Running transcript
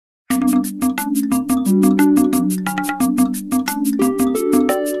Alright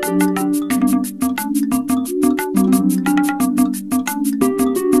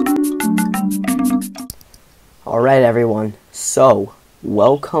everyone, so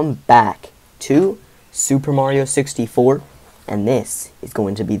welcome back to Super Mario 64, and this is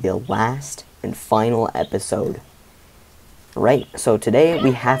going to be the last and final episode. Right, so today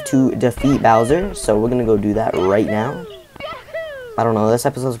we have to defeat Bowser, so we're gonna go do that right now. I don't know, this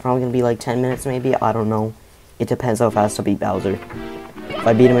episode's probably gonna be like 10 minutes maybe, I don't know. It depends how fast I beat Bowser. If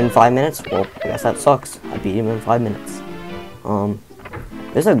I beat him in 5 minutes, well, I guess that sucks. I beat him in 5 minutes.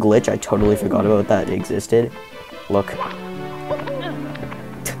 There's a glitch I totally forgot about that existed. Look.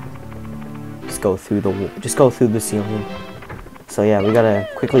 Just go through the ceiling. So yeah, we gotta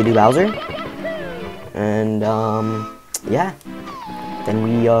quickly do Bowser. And yeah. Then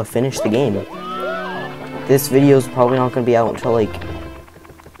we finish the game. This video's probably not gonna be out until like,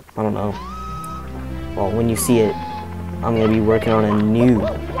 I don't know. Well, when you see it, I'm gonna be working on a new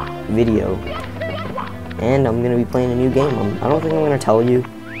video. And I'm gonna be playing a new game. I don't think I'm gonna tell you.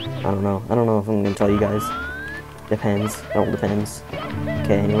 I don't know if I'm gonna tell you guys. Depends. It all depends.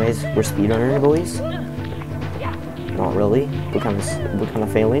 Okay, anyways, we're speedrunners, boys. Not really. We're kind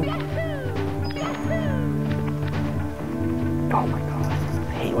of failing. Oh my god,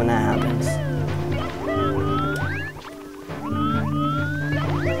 I hate when that happens.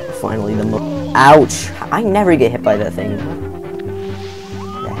 Finally, ouch! I never get hit by that thing.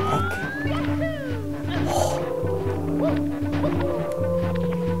 The heck?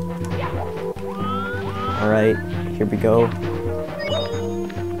 All right. Here we go.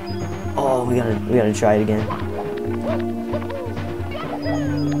 Oh, we gotta try it again.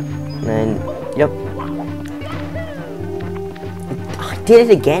 And then, yep. I did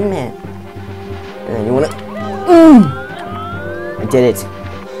it again, man. And then you wanna, I did it.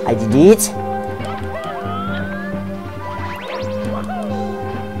 I did it.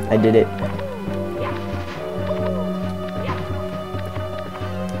 I did it.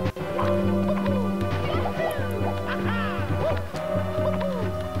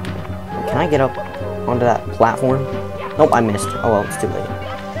 Can I get up onto that platform? Nope, I missed. Oh well, it's too late.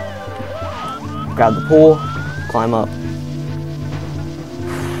 Grab the pole, climb up.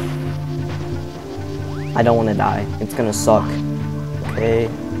 I don't want to die. It's gonna suck. Okay.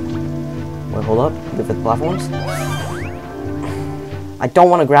 Wait, hold up. Good for the platforms. I don't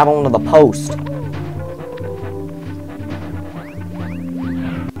want to grab onto the post.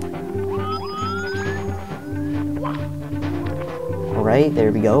 Alright,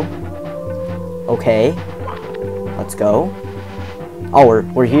 there we go. Okay, let's go. Oh,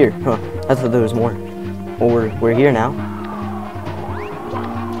 we're here. Huh? I thought there was more. Well, we're here now.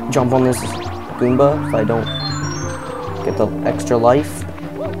 Jump on this Goomba if I don't get the extra life.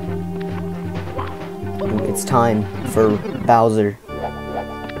 It's time for Bowser.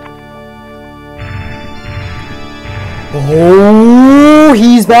 Oh,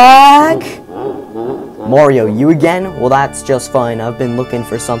 he's back! Mario, you again? Well, that's just fine. I've been looking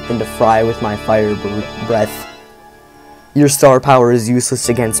for something to fry with my fire breath. Your star power is useless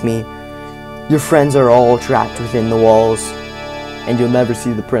against me. Your friends are all trapped within the walls, and you'll never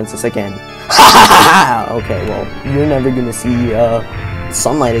see the princess again. Okay, well, you're never gonna see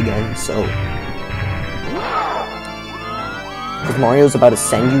sunlight again, so. Because Mario's about to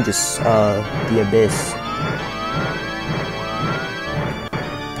send you just the abyss.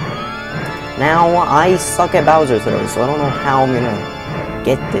 Now, I suck at Bowser throws, so I don't know how I'm gonna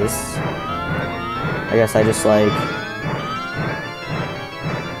get this. I guess I just like...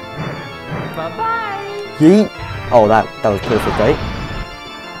 Bye-bye! Yeet! Oh, that was perfect, right?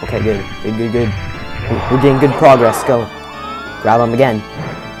 Okay, good. Good. We're getting good progress, go. Grab him again.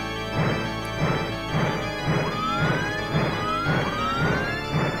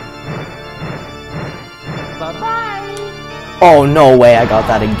 Bye-bye! Oh, no way, I got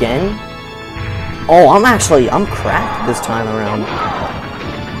that again? Oh, I'm cracked this time around.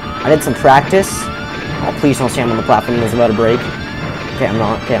 I did some practice. Oh, please don't stand on the platform that's about to break. Okay, I'm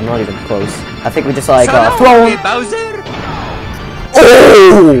not even close. I think we just like, throw him. Bowser!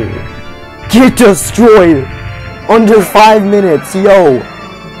 Oh! Get destroyed! Under 5 minutes, yo!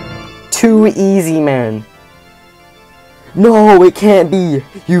 Too easy, man. No, it can't be.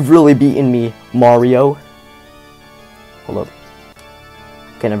 You've really beaten me, Mario. Hold up.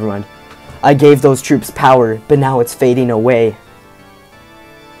 Okay, never mind. I gave those troops power, but now it's fading away.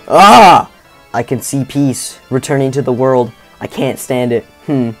 Ah! I can see peace returning to the world. I can't stand it.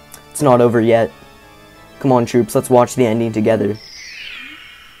 It's not over yet. Come on, troops, let's watch the ending together.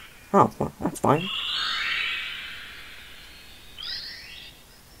 Oh, well, that's fine.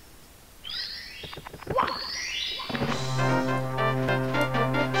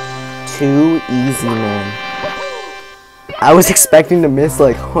 Too easy, man. I was expecting to miss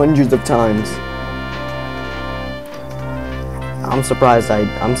like hundreds of times. I'm surprised I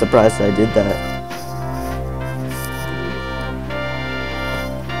did that.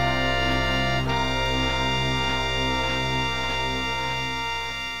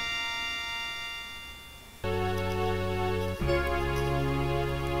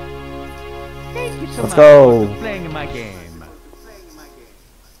 Let's go. Playing my game.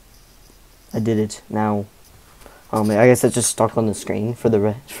 I did it. Now, I guess it's just stuck on the screen for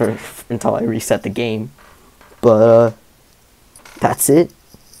until I reset the game. But that's it.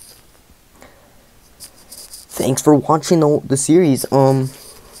 Thanks for watching the series. I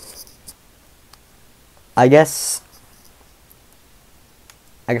guess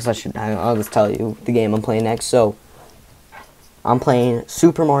I'll just tell you the game I'm playing next. So, I'm playing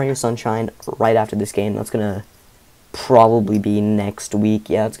Super Mario Sunshine right after this game. That's gonna probably be next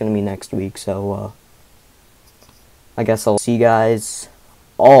week. Yeah, it's gonna be next week. So, I guess I'll see you guys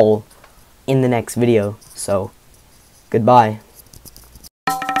all in the next video. So, goodbye.